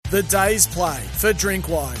The day's play for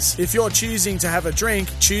Drinkwise. If you're choosing to have a drink,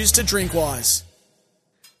 choose to Drinkwise.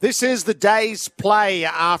 This is the day's play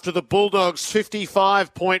after the Bulldogs'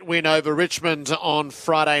 55-point win over Richmond on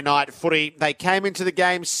Friday night footy. They came into the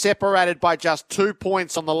game separated by just 2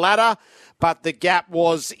 points on the ladder, but the gap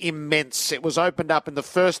was immense. It was opened up in the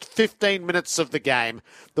first 15 minutes of the game.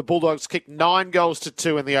 The Bulldogs kicked 9 goals to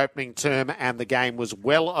 2 in the opening term, and the game was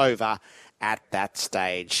well over at that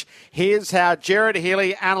stage. Here's how Gerard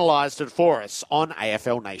Healy analysed it for us on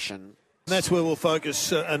AFL Nation. That's where we'll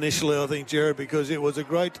focus initially, I think, Gerard, because it was a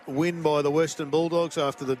great win by the Western Bulldogs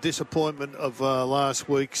after the disappointment of last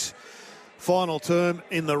week's final term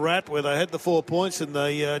in the Rat, where they had the 4 points and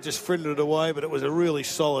they just frittered it away. But it was a really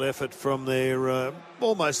solid effort from their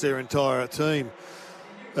almost their entire team.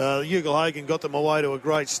 Ugle-Hagan got them away to a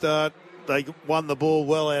great start. They won the ball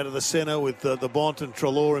well out of the centre with the Bont and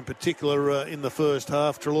Treloar in particular in the first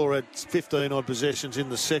half. Treloar had 15-odd possessions in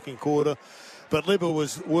the second quarter. But Libba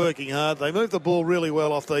was working hard. They moved the ball really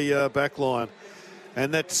well off the back line.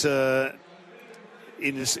 And that's, in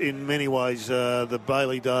many ways, the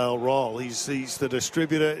Bailey Dale role. He's the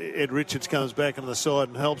distributor. Ed Richards comes back on the side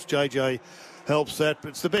and helps. JJ helps that. But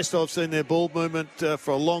it's the best I've seen their ball movement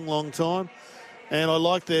for a long, long time. And I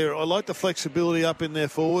like the flexibility up in their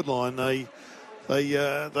forward line.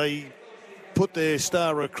 They put their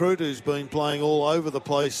star recruit, who's been playing all over the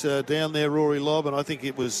place, down there, Rory Lobb, and I think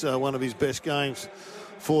it was one of his best games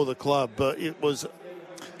for the club. But it was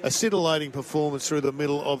a scintillating performance through the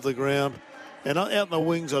middle of the ground. And out in the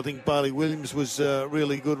wings, I think Bailey Williams was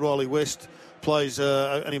really good. Riley West plays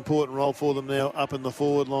an important role for them now up in the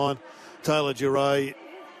forward line. Taylor Giray,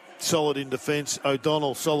 solid in defence.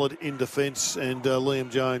 O'Donnell, solid in defence. And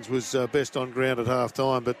Liam Jones was best on ground at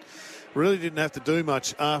half-time. But really didn't have to do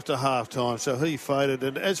much after half-time, so he faded.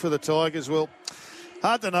 And as for the Tigers, well,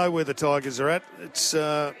 hard to know where the Tigers are at. It's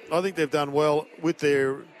I think they've done well with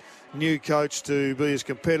their new coach to be as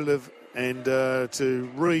competitive and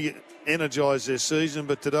to re-energise their season.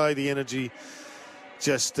 But today the energy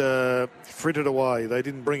just frittered away. They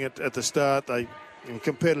didn't bring it at the start. They were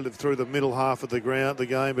competitive through the middle half of the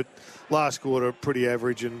game, but last quarter pretty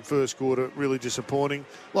average, and first quarter really disappointing.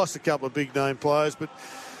 Lost a couple of big-name players, but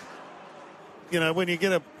you know, when you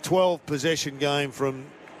get a 12-possession game from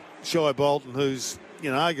Shai Bolton, who's, you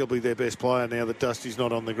know, arguably their best player now that Dusty's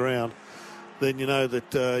not on the ground, then you know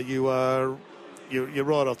that you're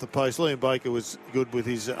right off the pace. Liam Baker was good with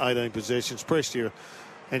his 18 possessions. Prestia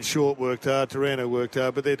and Short worked hard. Taranto worked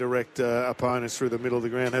hard, but their direct opponents through the middle of the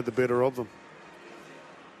ground had the better of them.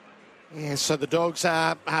 Yeah, so the Dogs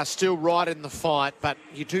are still right in the fight, but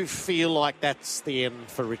you do feel like that's the end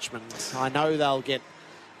for Richmond. I know they'll get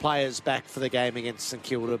players back for the game against St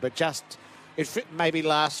Kilda, but maybe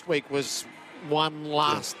last week was one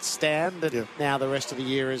last stand, and now the rest of the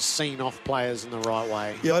year has seen off players in the right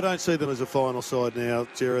way. Yeah, I don't see them as a final side now,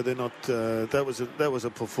 Gerard. They're not. That was a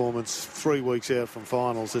performance 3 weeks out from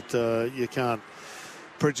finals that you can't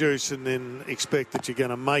produce and then expect that you're going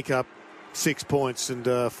to make up 6 points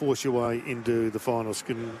and force your way into the finals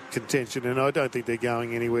contention. And I don't think they're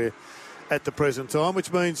going anywhere at the present time,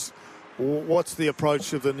 which means, what's the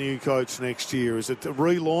approach of the new coach next year? Is it to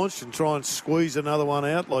relaunch and try and squeeze another one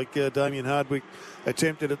out like Damien Hardwick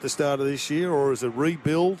attempted at the start of this year, or is it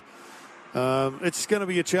rebuild? It's going to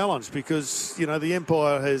be a challenge because, you know, the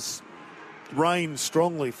Empire has reigned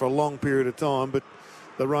strongly for a long period of time, but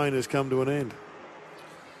the reign has come to an end.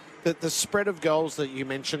 The spread of goals that you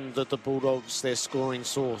mentioned, that the Bulldogs, their scoring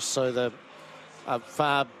source, so the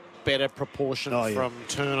far better proportion from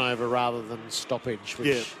turnover rather than stoppage.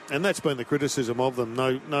 And that's been the criticism of them.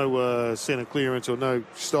 No centre clearance or no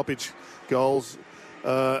stoppage goals,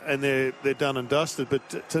 and they're done and dusted.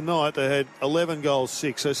 But tonight they had 11 goals,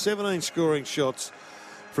 6, so 17 scoring shots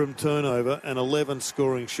from turnover and 11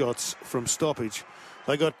 scoring shots from stoppage.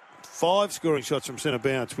 They got 5 scoring shots from centre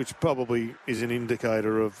bounce, which probably is an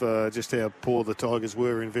indicator of just how poor the Tigers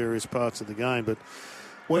were in various parts of the game. But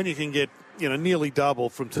when you can get, you know, nearly double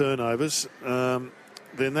from turnovers, then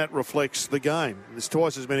that reflects the game. There's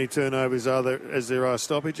twice as many turnovers as there are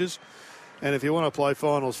stoppages. And if you want to play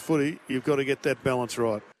finals footy, you've got to get that balance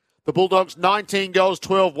right. The Bulldogs, 19 goals,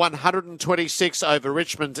 12, 126 over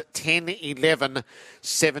Richmond, 10-11,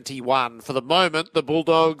 71. For the moment, the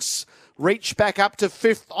Bulldogs reach back up to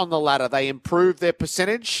 5th on the ladder. They improve their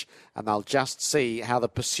percentage, and they'll just see how the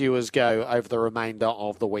pursuers go over the remainder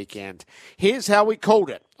of the weekend. Here's how we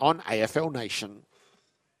called it on AFL Nation.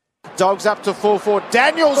 Dogs up to 4-4.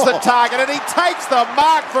 Daniel's the target, and he takes the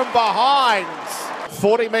mark from behind.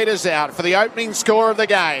 40 metres out for the opening score of the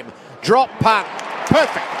game. Drop punt.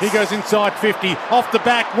 Perfect. He goes inside 50, off the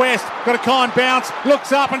back, West, got a kind bounce,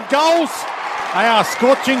 looks up and goals. They are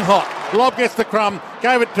scorching hot. Lob gets the crumb,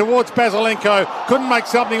 gave it towards Basilenko, couldn't make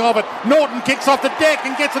something of it. Norton kicks off the deck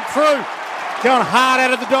and gets it through. Going hard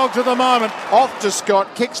out of the Dogs at the moment. Off to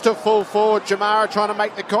Scott, kicks to full forward. Jamara trying to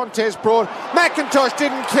make the contest broad. McIntosh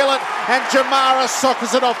didn't kill it, and Jamara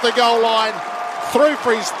sockers it off the goal line. Through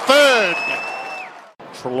for his third.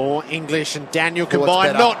 Trelaw, English and Daniel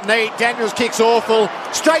combined. Not neat. Daniel's kick's awful.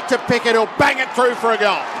 Straight to Pickett. He'll bang it through for a goal.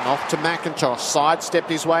 And off to McIntosh. Sidestepped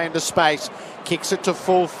his way into space. Kicks it to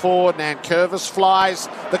full forward. And Curvis flies.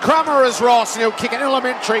 The crummer is Ross, and he'll kick an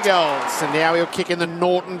elementary goal. And now he'll kick in the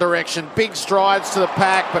Norton direction. Big strides to the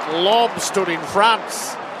pack, but Lobb stood in front.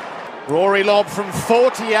 Rory Lobb from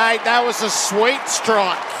 48. That was a sweet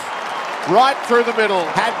strike. Right through the middle.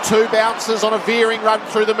 Had two bounces on a veering run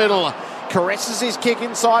through the middle. Caresses his kick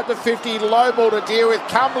inside the 50. Low ball to deal with.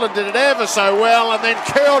 Cumberland did it ever so well and then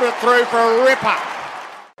curled it through for a ripper.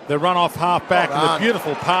 The run off half back and the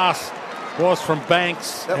beautiful pass was from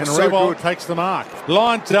Banks, and Riewoldt takes the mark.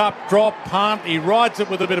 Lines up, drop, punt. He rides it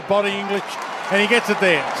with a bit of body English and he gets it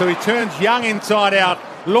there. So he turns Young inside out,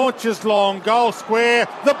 launches long, goal square.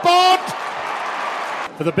 The Bont!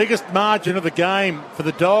 For the biggest margin of the game for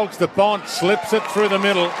the Dogs, the Bont slips it through the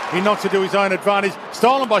middle. He knocks it to his own advantage.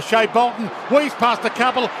 Stolen by Shea Bolton. Weaves past a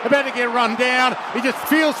couple, about to get run down. He just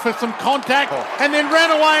feels for some contact and then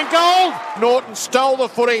ran away and goal. Norton stole the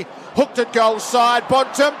footy, hooked it goal side.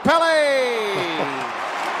 Bontempelli.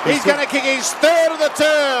 He's going to kick his third of the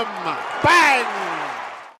term. Bang!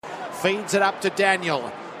 Feeds it up to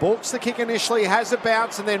Daniel. Balks the kick initially, has a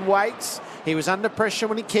bounce and then waits. He was under pressure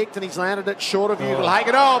when he kicked and he's landed it short of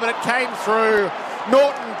Ugelhagen. Oh, but it came through.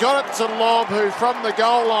 Norton got it to Lobb, who from the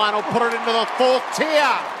goal line will put it into the fourth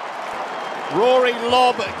tier. Rory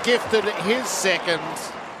Lobb gifted his second.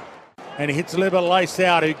 And he hits Lace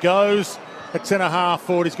out, who goes at centre half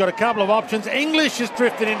forward. He's got a couple of options. English is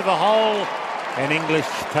drifted into the hole and English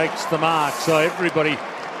takes the mark. So everybody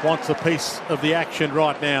wants a piece of the action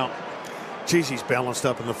right now. Geez, he's balanced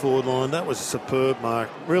up in the forward line. That was a superb mark.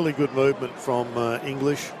 Really good movement from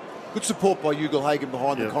English. Good support by Ugelhagen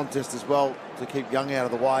behind the contest as well to keep Young out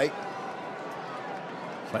of the way.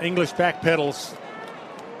 So English backpedals.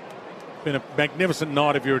 Been a magnificent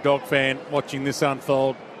night if you're a Dog fan watching this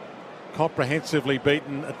unfold. Comprehensively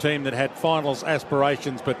beaten a team that had finals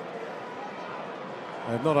aspirations, but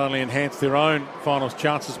they've not only enhanced their own finals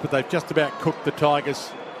chances, but they've just about cooked the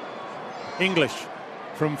Tigers. English.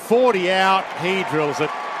 From 40 out, he drills it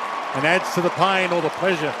and adds to the pain or the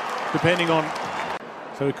pleasure, depending on.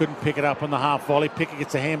 So he couldn't pick it up on the half volley. Pickett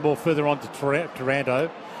gets a handball further on to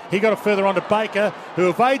Taranto. He got it further on to Baker, who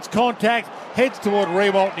evades contact, heads toward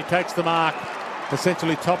Riewoldt, and he takes the mark,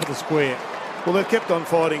 essentially top of the square. Well, they've kept on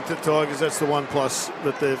fighting to Tigers. That's the one plus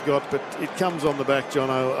that they've got, but it comes on the back,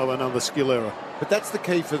 John, of another skill error. But that's the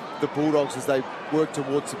key for the Bulldogs as they work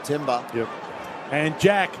towards September. Yep. And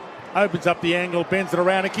Jack opens up the angle, bends it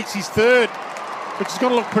around and kicks his third, which is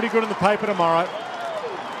going to look pretty good in the paper tomorrow.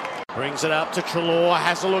 Brings it up to Trelaw,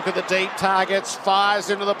 has a look at the deep targets, fires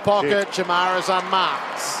into the pocket. Jamara's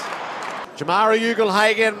unmarked. Jamara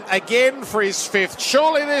Ugelhagen again for his fifth,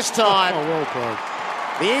 surely this time. Oh, well played.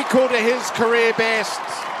 The equal to his career best,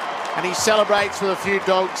 and he celebrates with a few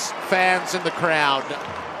Dogs fans in the crowd.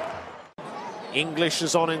 English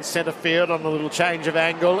is on in centre field on a little change of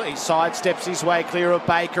angle. He sidesteps his way clear of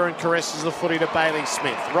Baker and caresses the footy to Bailey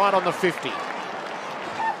Smith, right on the 50.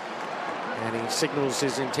 And he signals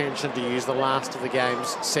his intention to use the last of the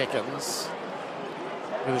game's seconds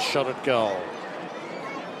with a shot at goal.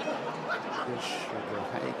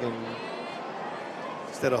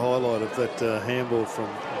 Is that a highlight of that handball from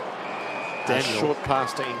Daniel? Short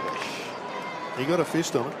pass to English. He got a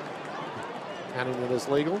fist on it. Counting it as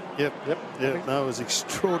legal? Yep. No, it was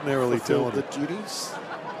extraordinarily talented. The duties.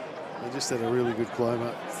 They just had a really good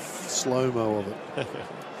slow-mo of it.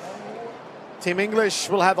 Tim English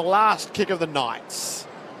will have the last kick of the night.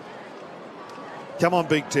 Come on,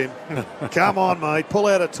 Big Tim. Come on, mate. Pull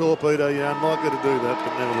out a torpedo. You're unlikely to do that,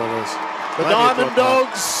 but nevertheless. The Diamond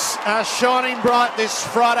Dogs are shining bright this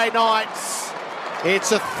Friday night.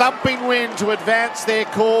 It's a thumping win to advance their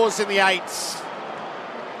cause in the eights.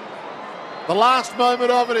 The last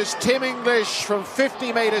moment of it is Tim English from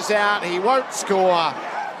 50 metres out. He won't score.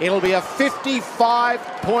 It'll be a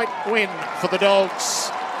 55-point win for the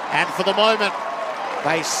Dogs. And for the moment,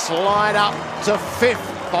 they slide up to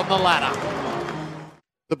fifth on the ladder.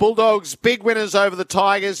 The Bulldogs, big winners over the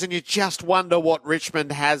Tigers, and you just wonder what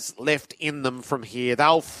Richmond has left in them from here.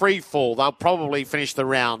 They'll free fall. They'll probably finish the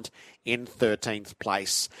round in 13th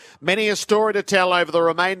place. Many a story to tell over the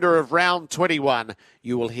remainder of round 21.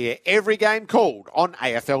 You will hear every game called on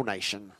AFL Nation.